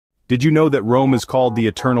Did you know that Rome is called the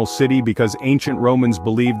Eternal City because ancient Romans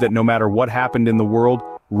believed that no matter what happened in the world,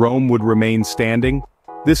 Rome would remain standing?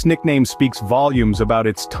 This nickname speaks volumes about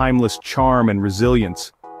its timeless charm and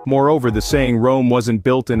resilience. Moreover, the saying "Rome wasn't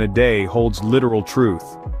built in a day" holds literal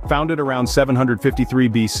truth. Founded around 753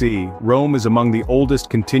 BC, Rome is among the oldest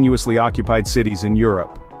continuously occupied cities in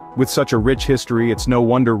Europe. With such a rich history, it's no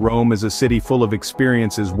wonder Rome is a city full of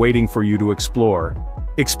experiences waiting for you to explore.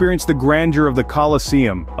 Experience the grandeur of the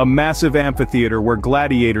Colosseum, a massive amphitheater where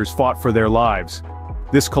gladiators fought for their lives.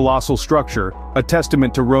 This colossal structure, a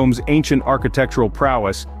testament to Rome's ancient architectural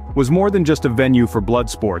prowess, was more than just a venue for blood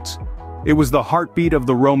sports. It was the heartbeat of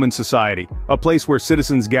the Roman society, a place where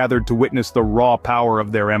citizens gathered to witness the raw power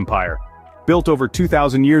of their empire. Built over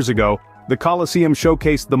 2,000 years ago, the Colosseum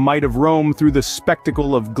showcased the might of Rome through the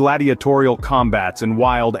spectacle of gladiatorial combats and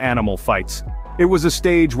wild animal fights. It was a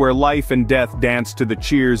stage where life and death danced to the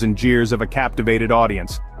cheers and jeers of a captivated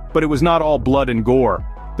audience. But it was not all blood and gore.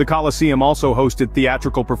 The Colosseum also hosted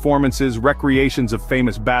theatrical performances, recreations of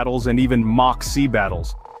famous battles, and even mock sea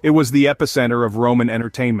battles. It was the epicenter of Roman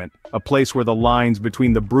entertainment, a place where the lines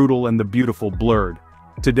between the brutal and the beautiful blurred.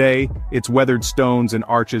 Today, its weathered stones and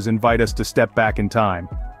arches invite us to step back in time.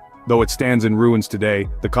 Though it stands in ruins today,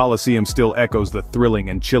 the Colosseum still echoes the thrilling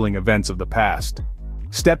and chilling events of the past.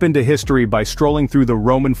 Step into history by strolling through the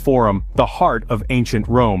Roman Forum, the heart of ancient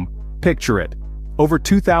Rome. Picture it. Over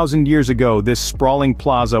 2,000 years ago, this sprawling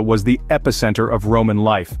plaza was the epicenter of Roman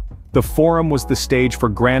life. The Forum was the stage for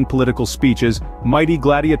grand political speeches, mighty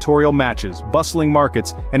gladiatorial matches, bustling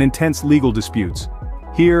markets, and intense legal disputes.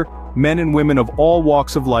 Here, men and women of all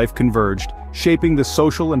walks of life converged, shaping the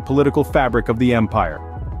social and political fabric of the empire.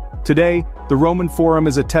 Today, the Roman Forum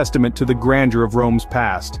is a testament to the grandeur of Rome's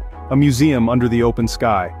past, a museum under the open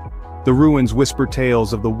sky. The ruins whisper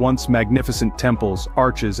tales of the once magnificent temples,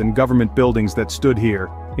 arches, and government buildings that stood here,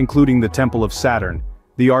 including the Temple of Saturn,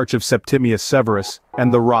 the Arch of Septimius Severus,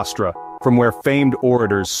 and the Rostra, from where famed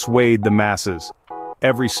orators swayed the masses.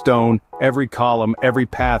 Every stone, every column, every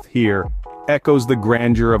path here echoes the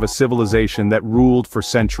grandeur of a civilization that ruled for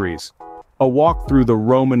centuries. A walk through the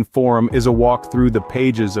Roman Forum is a walk through the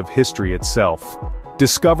pages of history itself.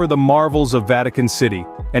 Discover the marvels of Vatican City,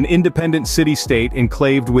 an independent city-state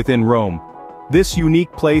enclaved within Rome. This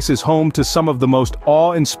unique place is home to some of the most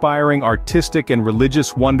awe-inspiring artistic and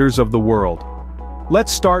religious wonders of the world.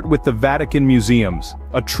 Let's start with the Vatican Museums,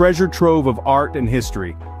 a treasure trove of art and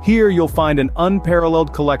history. Here you'll find an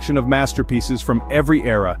unparalleled collection of masterpieces from every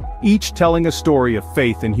era, each telling a story of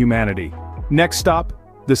faith and humanity. Next stop,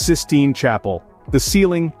 the Sistine Chapel. The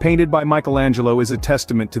ceiling, painted by Michelangelo, is a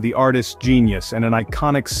testament to the artist's genius and an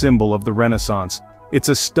iconic symbol of the Renaissance. It's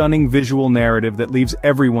a stunning visual narrative that leaves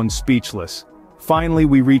everyone speechless. Finally,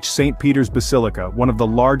 we reach St. Peter's Basilica, one of the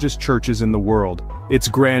largest churches in the world. Its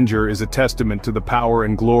grandeur is a testament to the power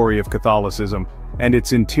and glory of Catholicism, and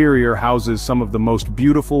its interior houses some of the most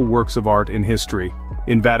beautiful works of art in history.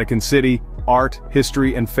 In Vatican City, art,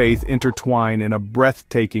 history, and faith intertwine in a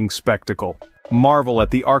breathtaking spectacle. Marvel at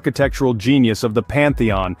the architectural genius of the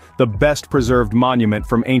Pantheon, the best-preserved monument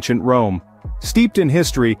from ancient Rome. Steeped in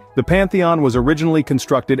history, the Pantheon was originally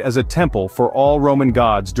constructed as a temple for all Roman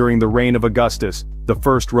gods during the reign of Augustus, the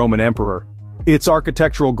first Roman emperor. Its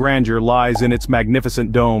architectural grandeur lies in its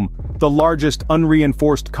magnificent dome, the largest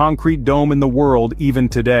unreinforced concrete dome in the world even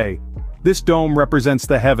today. This dome represents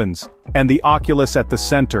the heavens, and the oculus at the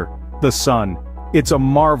center, the sun. It's a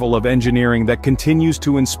marvel of engineering that continues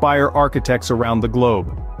to inspire architects around the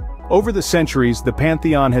globe. Over the centuries, the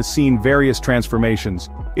Pantheon has seen various transformations.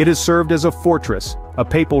 It has served as a fortress, a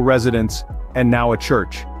papal residence, and now a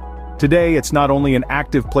church. Today, it's not only an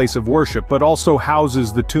active place of worship but also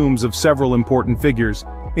houses the tombs of several important figures,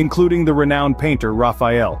 including the renowned painter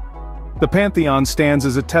Raphael. The Pantheon stands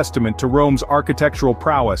as a testament to Rome's architectural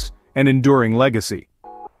prowess and enduring legacy.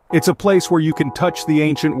 It's a place where you can touch the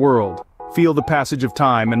ancient world, feel the passage of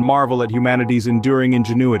time, and marvel at humanity's enduring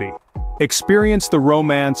ingenuity. Experience the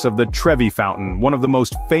romance of the Trevi fountain, one of the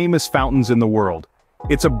most famous fountains in the world.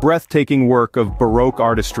 It's a breathtaking work of Baroque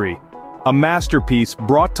artistry, a masterpiece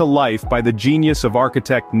brought to life by the genius of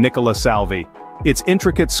architect Nicola Salvi. Its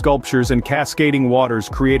intricate sculptures and cascading waters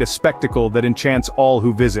create a spectacle that enchants all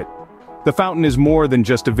who visit. The fountain is more than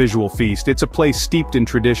just a visual feast, it's a place steeped in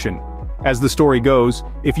tradition. As the story goes,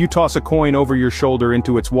 if you toss a coin over your shoulder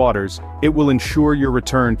into its waters, it will ensure your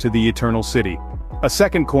return to the Eternal City. A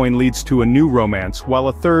second coin leads to a new romance, while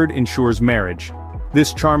a third ensures marriage.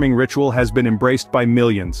 This charming ritual has been embraced by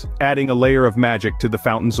millions, adding a layer of magic to the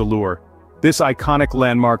fountain's allure. This iconic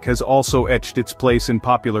landmark has also etched its place in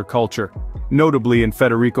popular culture, notably in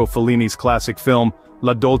Federico Fellini's classic film,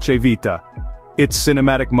 La Dolce Vita. Its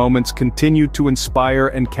cinematic moments continue to inspire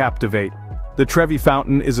and captivate. The Trevi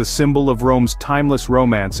fountain is a symbol of Rome's timeless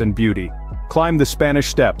romance and beauty. Climb the Spanish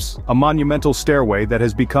Steps, a monumental stairway that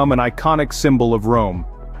has become an iconic symbol of Rome.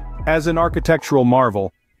 As an architectural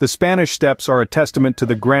marvel, the Spanish Steps are a testament to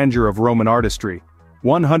the grandeur of Roman artistry.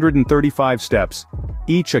 135 steps,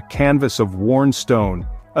 each a canvas of worn stone,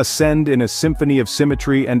 ascend in a symphony of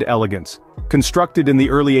symmetry and elegance. Constructed in the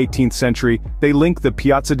early 18th century, they link the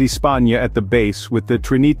Piazza di Spagna at the base with the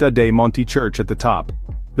Trinità dei Monti church at the top.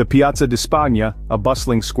 The Piazza di Spagna, a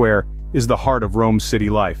bustling square, is the heart of Rome's city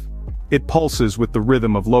life. It pulses with the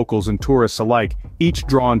rhythm of locals and tourists alike, each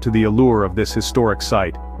drawn to the allure of this historic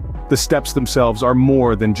site. The steps themselves are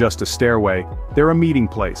more than just a stairway, they're a meeting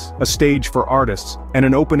place, a stage for artists, and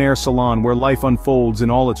an open-air salon where life unfolds in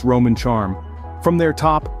all its Roman charm. From their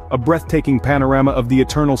top, a breathtaking panorama of the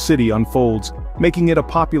Eternal City unfolds, making it a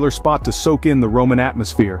popular spot to soak in the Roman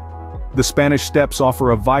atmosphere. The Spanish Steps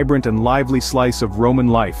offer a vibrant and lively slice of Roman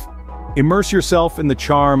life. Immerse yourself in the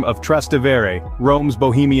charm of Trastevere, Rome's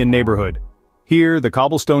bohemian neighborhood. Here, the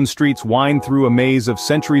cobblestone streets wind through a maze of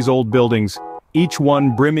centuries-old buildings, each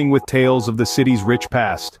one brimming with tales of the city's rich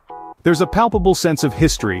past. There's a palpable sense of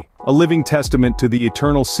history, a living testament to the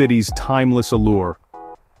Eternal City's timeless allure.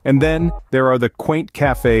 And then, there are the quaint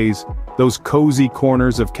cafes, those cozy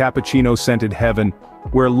corners of cappuccino-scented heaven,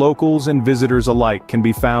 where locals and visitors alike can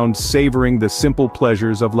be found savoring the simple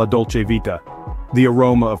pleasures of la dolce vita. The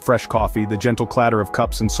aroma of fresh coffee, the gentle clatter of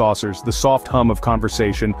cups and saucers, the soft hum of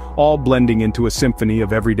conversation, all blending into a symphony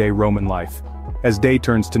of everyday Roman life. As day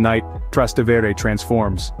turns to night, Trastevere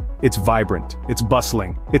transforms. It's vibrant, it's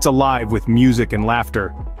bustling, it's alive with music and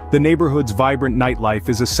laughter. The neighborhood's vibrant nightlife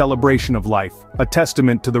is a celebration of life, a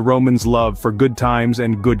testament to the Romans' love for good times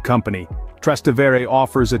and good company. Trastevere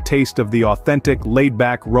offers a taste of the authentic,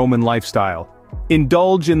 laid-back Roman lifestyle.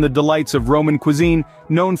 Indulge in the delights of Roman cuisine,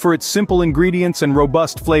 known for its simple ingredients and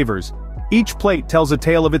robust flavors. Each plate tells a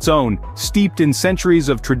tale of its own, steeped in centuries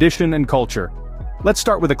of tradition and culture. Let's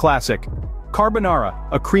start with a classic. Carbonara,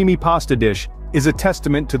 a creamy pasta dish, is a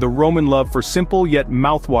testament to the Roman love for simple yet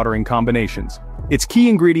mouth-watering combinations. Its key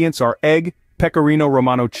ingredients are egg, pecorino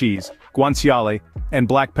romano cheese, guanciale, and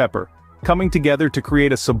black pepper, coming together to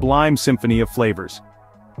create a sublime symphony of flavors.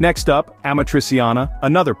 Next up, amatriciana,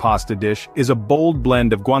 another pasta dish, is a bold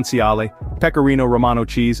blend of guanciale, pecorino romano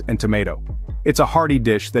cheese, and tomato. It's a hearty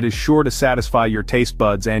dish that is sure to satisfy your taste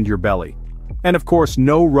buds and your belly. And of course,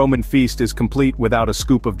 no Roman feast is complete without a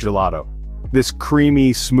scoop of gelato. This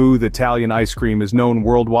creamy, smooth Italian ice cream is known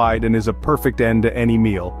worldwide and is a perfect end to any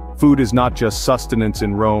meal. Food is not just sustenance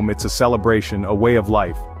in Rome, it's a celebration, a way of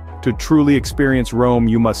life. To truly experience Rome,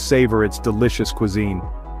 you must savor its delicious cuisine.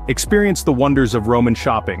 Experience the wonders of Roman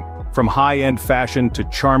shopping, from high-end fashion to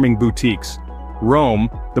charming boutiques. Rome,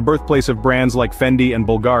 the birthplace of brands like Fendi and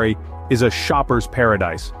Bulgari, is a shopper's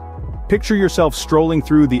paradise. Picture yourself strolling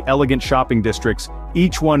through the elegant shopping districts,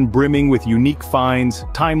 each one brimming with unique finds,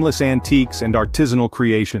 timeless antiques, and artisanal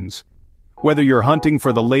creations. Whether you're hunting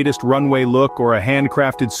for the latest runway look or a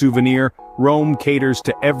handcrafted souvenir, Rome caters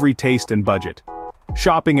to every taste and budget.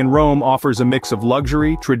 Shopping in Rome offers a mix of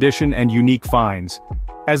luxury, tradition, and unique finds.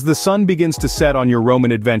 As the sun begins to set on your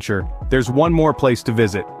Roman adventure, there's one more place to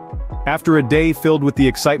visit. After a day filled with the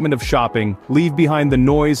excitement of shopping, leave behind the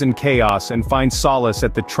noise and chaos and find solace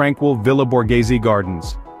at the tranquil Villa Borghese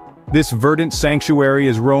Gardens. This verdant sanctuary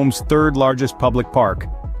is Rome's third-largest public park,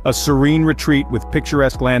 a serene retreat with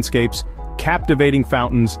picturesque landscapes, captivating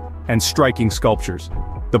fountains, and striking sculptures.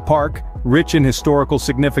 The park, rich in historical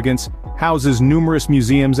significance, houses numerous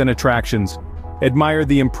museums and attractions. Admire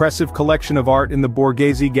the impressive collection of art in the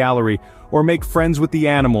Borghese Gallery, or make friends with the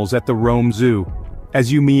animals at the Rome Zoo.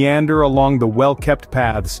 As you meander along the well-kept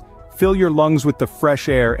paths, fill your lungs with the fresh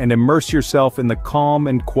air and immerse yourself in the calm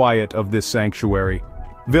and quiet of this sanctuary.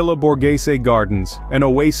 Villa Borghese Gardens, an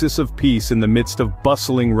oasis of peace in the midst of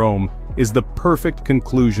bustling Rome, is the perfect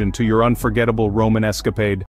conclusion to your unforgettable Roman escapade.